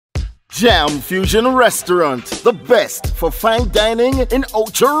Jam Fusion Restaurant, the best for fine dining in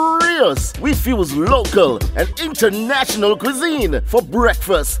Ocho Rios. We fuse local and international cuisine for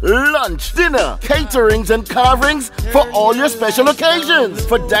breakfast, lunch, dinner, caterings and carvings for all your special occasions.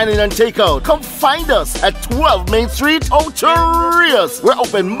 For dining and takeout, come find us at 12 Main Street, Ocho Rios. We're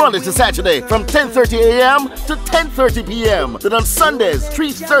open Monday to Saturday from 10:30 a.m. to 10:30 p.m. Then on Sundays,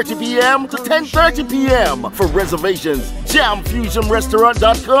 3:30 p.m. to 10:30 p.m. For reservations,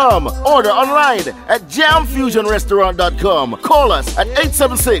 jamfusionrestaurant.com. Order online at jamfusionrestaurant.com. Call us at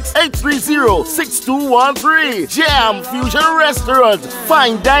 876-830-6213. Jam Fusion Restaurant,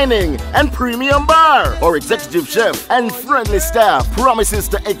 fine dining and premium bar. Our executive chef and friendly staff promises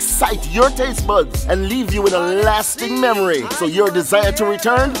to excite your taste buds and leave you with a lasting memory. So your desire to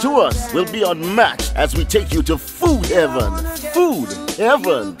return to us will be unmatched as we take you to food heaven. Food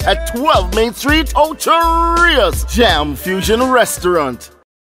heaven at 12 Main Street, Ocho Rios. Jam Fusion Restaurant.